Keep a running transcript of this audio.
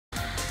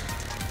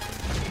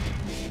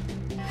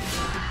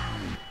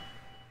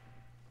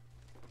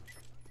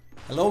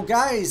Hello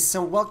guys,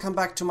 and welcome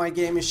back to my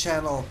gaming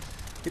channel.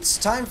 It's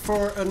time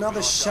for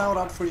another shout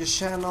out for your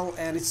channel,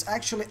 and it's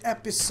actually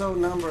episode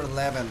number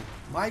 11.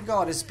 My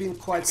god, it's been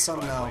quite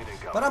some now,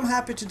 but I'm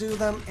happy to do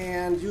them,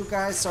 and you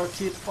guys are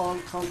keep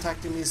on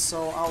contacting me,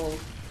 so I will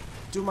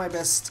do my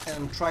best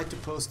and try to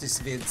post these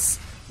vids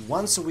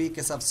once a week,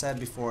 as I've said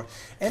before.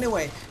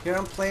 Anyway, here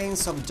I'm playing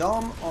some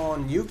Dom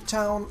on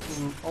Nuketown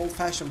in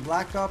old-fashioned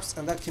Black Ops,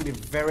 and that can be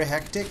very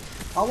hectic.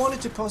 I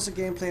wanted to post a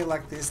gameplay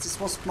like this. This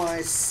was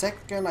my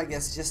second, I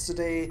guess,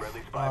 yesterday,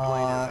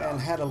 and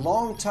had a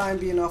long time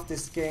being off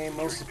this game,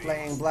 mostly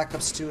playing Black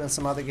Ops 2 and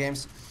some other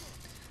games.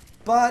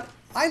 But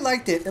I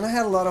liked it, and I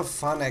had a lot of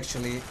fun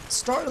actually.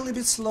 Started a little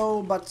bit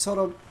slow, but sort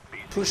of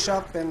push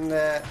up,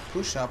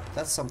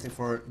 that's something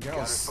for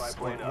girls.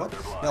 Wait, what?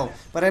 No,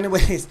 but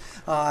anyways,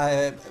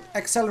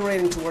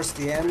 accelerating towards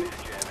the end,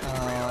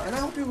 and I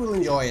hope you will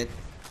enjoy it.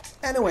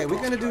 Anyway, we're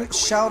gonna do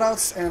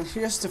shoutouts, and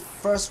here's the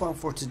first one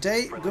for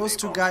today. It goes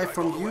to a guy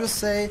from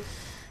USA.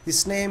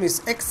 His name is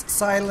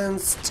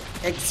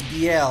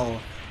XSilencedXBL.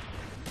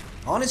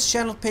 On his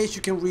channel page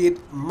you can read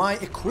my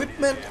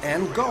equipment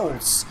and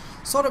goals,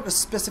 sort of a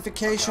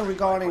specification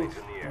regarding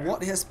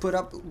what he has put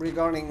up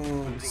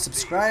regarding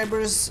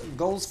subscribers,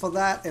 goals for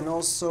that, and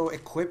also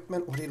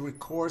equipment, what he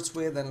records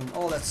with, and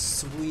all that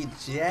sweet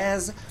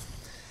jazz.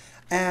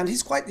 And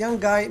he's quite a young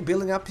guy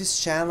building up his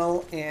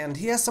channel, and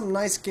he has some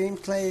nice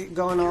gameplay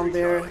going on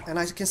there, and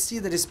I can see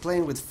that he's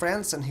playing with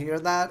friends and hear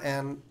that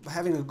and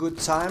having a good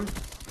time.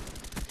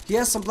 He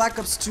has some Black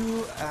Ops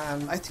 2,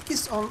 and I think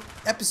he's on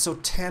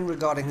episode 10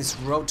 regarding his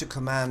road to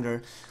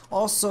Commander.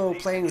 Also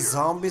playing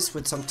zombies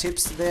with some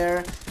tips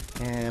there,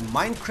 and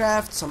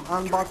Minecraft, some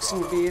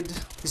unboxing vid.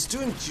 He's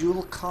doing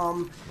dual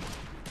com,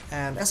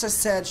 and as I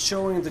said,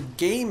 showing the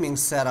gaming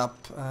setup,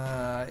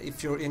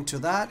 if you're into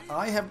that.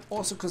 I have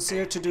also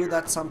considered to do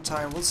that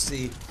sometime, we'll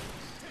see.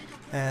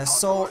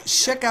 So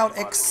check out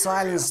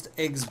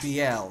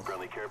XSilencedXBL.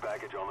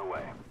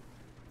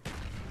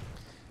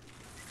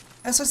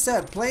 As I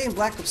said, playing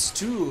Black Ops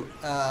 2,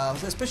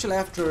 especially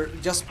after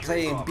just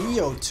playing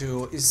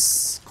BO2,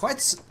 is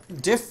quite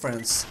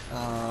different.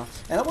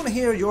 And I want to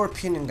hear your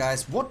opinion,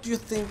 guys. What do you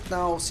think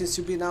now, since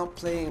you've been out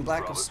playing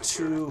Black Ops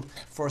 2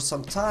 for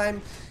some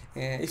time?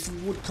 If you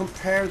would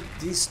compare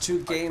these two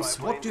games,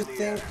 what do you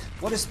think?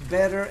 What is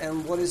better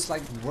and what is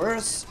like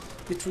worse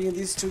between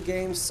these two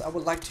games? I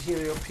would like to hear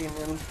your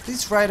opinion.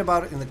 Please write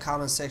about it in the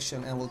comment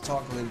section, and we'll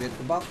talk a little bit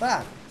about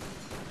that.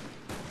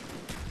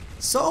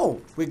 So,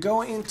 we're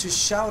going into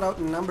shoutout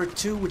number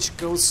 2, which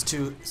goes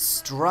to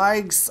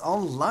Strikes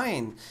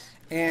Online.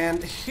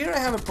 And here I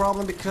have a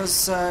problem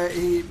because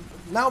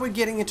now we're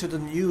getting into the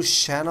new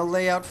channel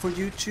layout for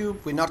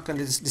YouTube. We're not going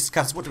to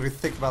discuss what we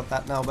think about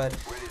that now, but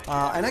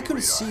and I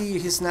couldn't see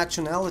his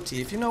nationality.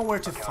 If you know where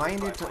to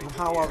find it,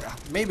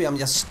 maybe I'm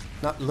just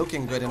not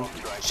looking good and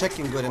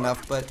checking good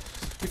enough, but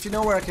if you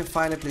know where I can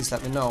find it, please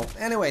let me know.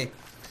 Anyway,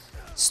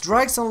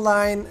 Strikes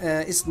Online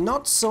is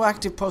not so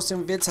active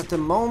posting vids at the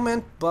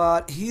moment,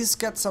 but he's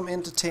got some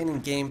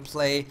entertaining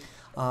gameplay,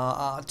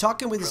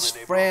 talking with his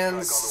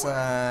friends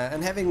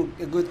and having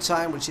a good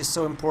time, which is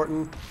so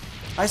important.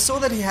 I saw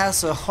that he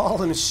has a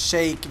haul and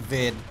shake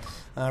vid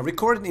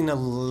recorded in a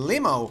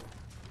limo.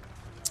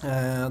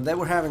 They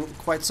were having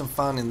quite some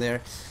fun in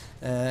there,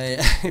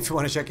 if you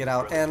want to check it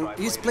out. And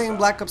he's playing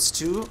Black Ops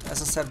 2,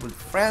 as I said, with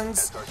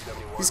friends.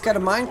 He's got a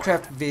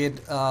Minecraft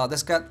vid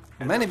that's got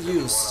many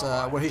views,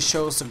 where he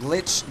shows a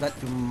glitch that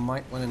you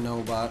might want to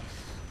know about.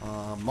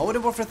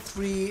 Modern Warfare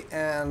 3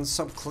 and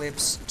some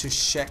clips to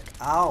check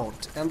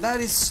out. And that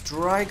is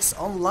Strikes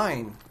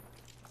Online.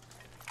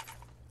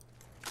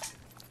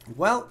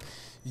 Well,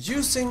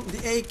 using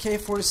the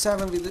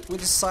AK-47 with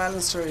the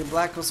silencer in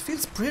Black Ops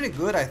feels pretty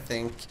good, I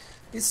think.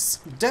 It's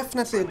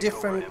definitely a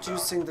different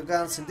using the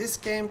guns in this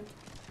game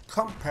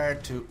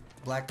compared to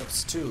Black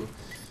Ops 2.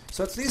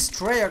 So at least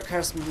Treyarch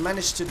has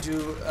managed to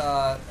do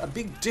a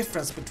big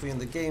difference between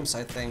the games,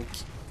 I think.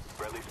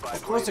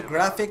 Of course the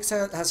graphics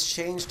has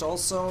changed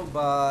also,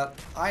 but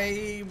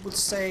I would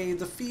say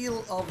the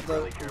feel of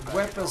the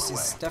weapons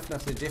is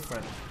definitely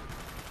different.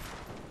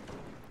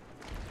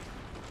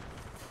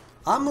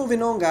 I'm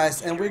moving on,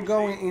 guys, and we're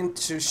going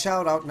into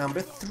shoutout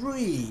number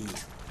 3.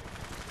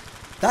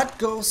 That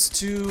goes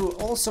to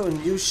also a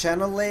new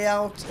channel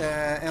layout,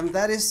 and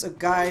that is a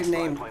guy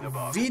named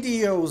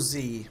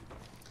VideoZ.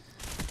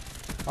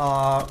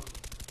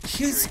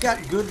 He's got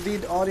good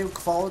vid audio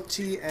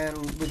quality and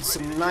with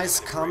some nice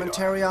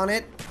commentary on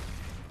it.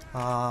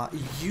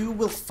 You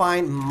will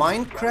find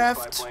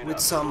Minecraft with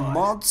some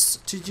mods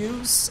to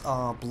use,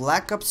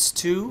 Black Ops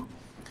 2,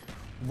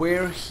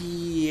 where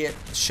he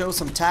shows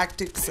some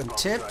tactics and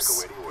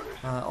tips,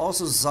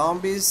 also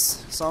zombie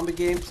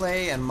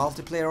gameplay and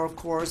multiplayer, of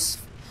course.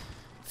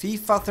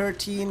 FIFA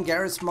 13,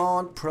 Garry's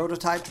Mod,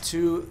 Prototype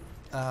 2,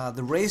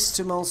 the Race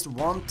to Most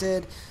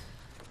Wanted,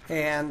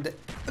 and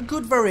a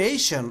good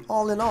variation,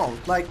 all in all.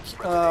 Like,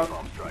 a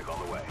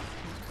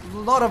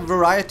lot of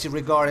variety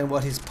regarding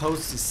what his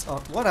posts is.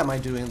 What am I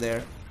doing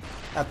there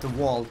at the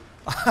wall?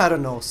 I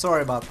don't know,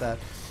 sorry about that.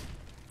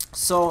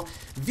 So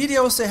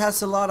videos, it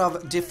has a lot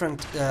of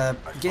different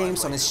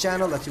games on his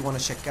channel that you want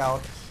to check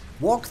out.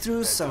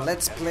 Walkthroughs and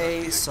let's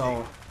play,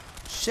 so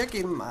check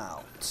him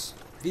out.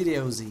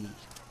 Videozy.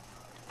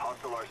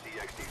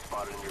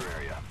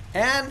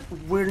 And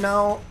we're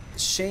now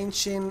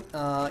changing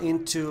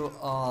into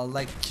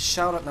like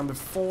shoutout number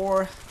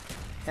 4.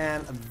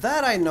 And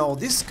that I know,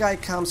 this guy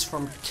comes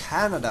from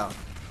Canada.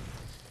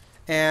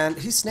 And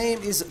his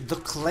name is The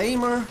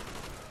Claimer.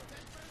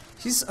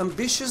 He's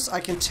ambitious, I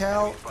can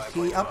tell.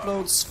 He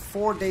uploads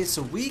 4 days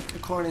a week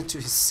according to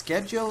his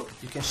schedule.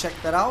 You can check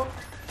that out.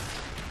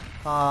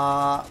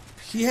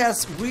 He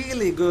has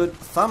really good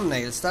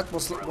thumbnails. That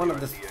was one of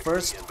the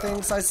first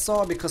things I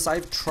saw, because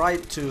I've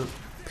tried to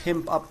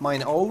pimp up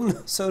my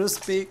own, so to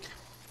speak.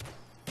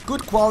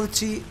 Good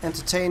quality,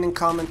 entertaining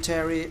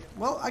commentary.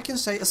 Well, I can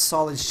say a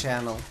solid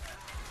channel.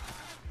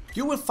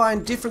 You will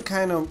find different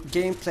kind of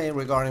gameplay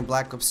regarding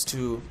Black Ops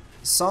 2.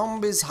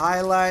 Zombies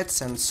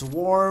highlights and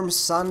Swarm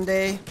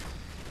Sunday.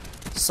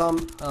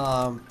 Some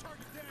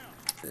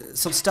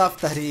stuff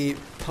that he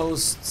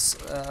posts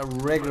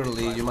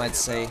regularly, you might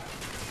say.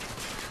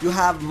 You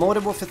have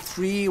Modern Warfare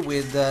 3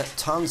 with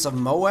tons of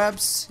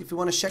Moabs, if you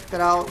want to check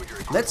that out.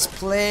 Let's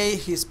Play,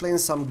 he's playing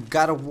some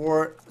God of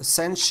War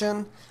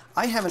Ascension.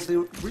 I haven't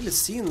really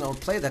seen or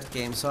played that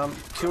game, so I'm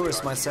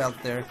curious myself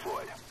there.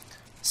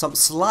 Some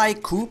Sly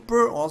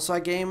Cooper, also a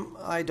game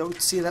I don't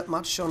see that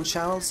much on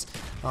channels.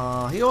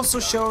 He also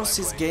shows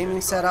his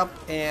gaming setup,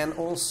 and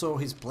also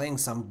he's playing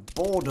some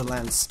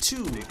Borderlands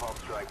 2.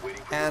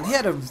 And he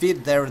had a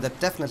vid there that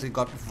definitely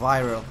got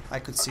viral, I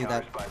could see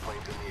that.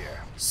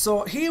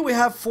 So here we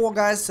have 4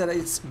 guys that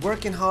is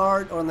working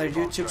hard on their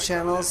YouTube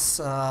channels.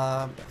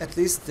 At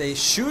least they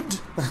should,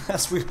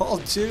 as we all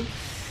do.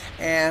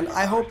 And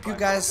I hope you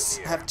guys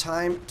have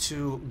time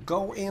to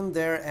go in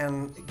there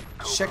and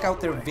check out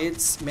their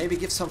vids, maybe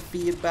give some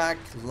feedback,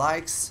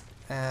 likes,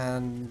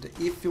 and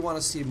if you want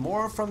to see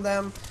more from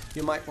them,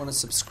 you might want to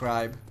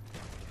subscribe.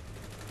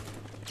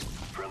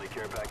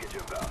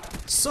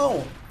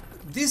 So,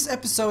 this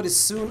episode is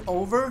soon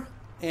over,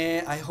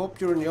 and I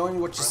hope you're enjoying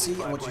what you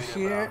see and what you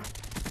hear.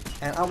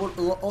 And I would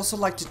also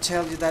like to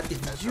tell you that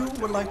if you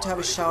would like to have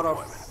a shout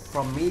out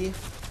from me,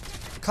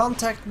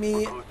 contact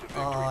me.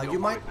 You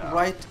might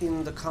write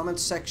in the comment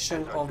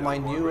section of my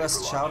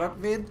newest shoutout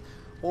vid,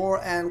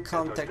 and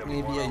contact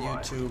me via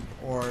YouTube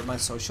or my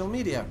social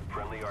media.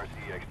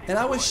 And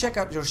I will check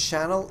out your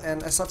channel,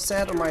 and as I've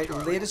said on my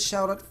latest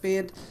shoutout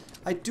vid,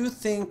 I do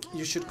think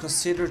you should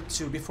consider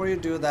to, before you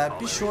do that,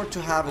 be sure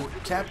to have a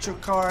capture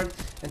card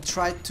and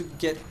try to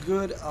get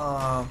good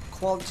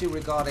quality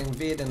regarding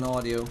vid and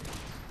audio.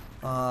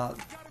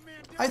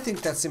 I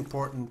think that's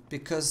important,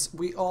 because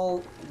we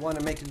all want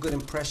to make a good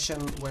impression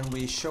when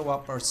we show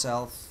up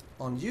ourselves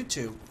on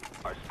YouTube.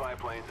 Our spy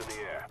planes in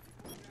the air.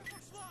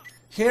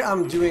 Here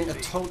I'm doing a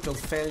total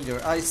failure.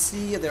 I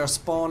see they're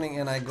spawning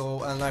and I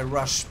go and I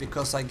rush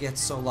because I get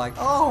so like,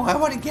 oh, I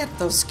want to get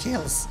those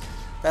kills.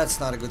 That's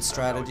not a good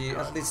strategy,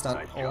 at least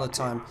not all the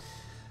time.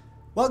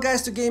 Well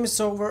guys, the game is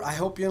over. I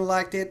hope you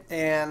liked it,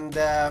 and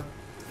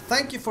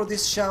thank you for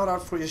this shout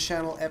out for your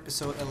channel,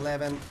 episode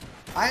 11.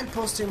 I'm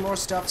posting more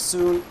stuff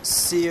soon.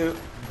 See you.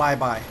 Bye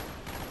bye.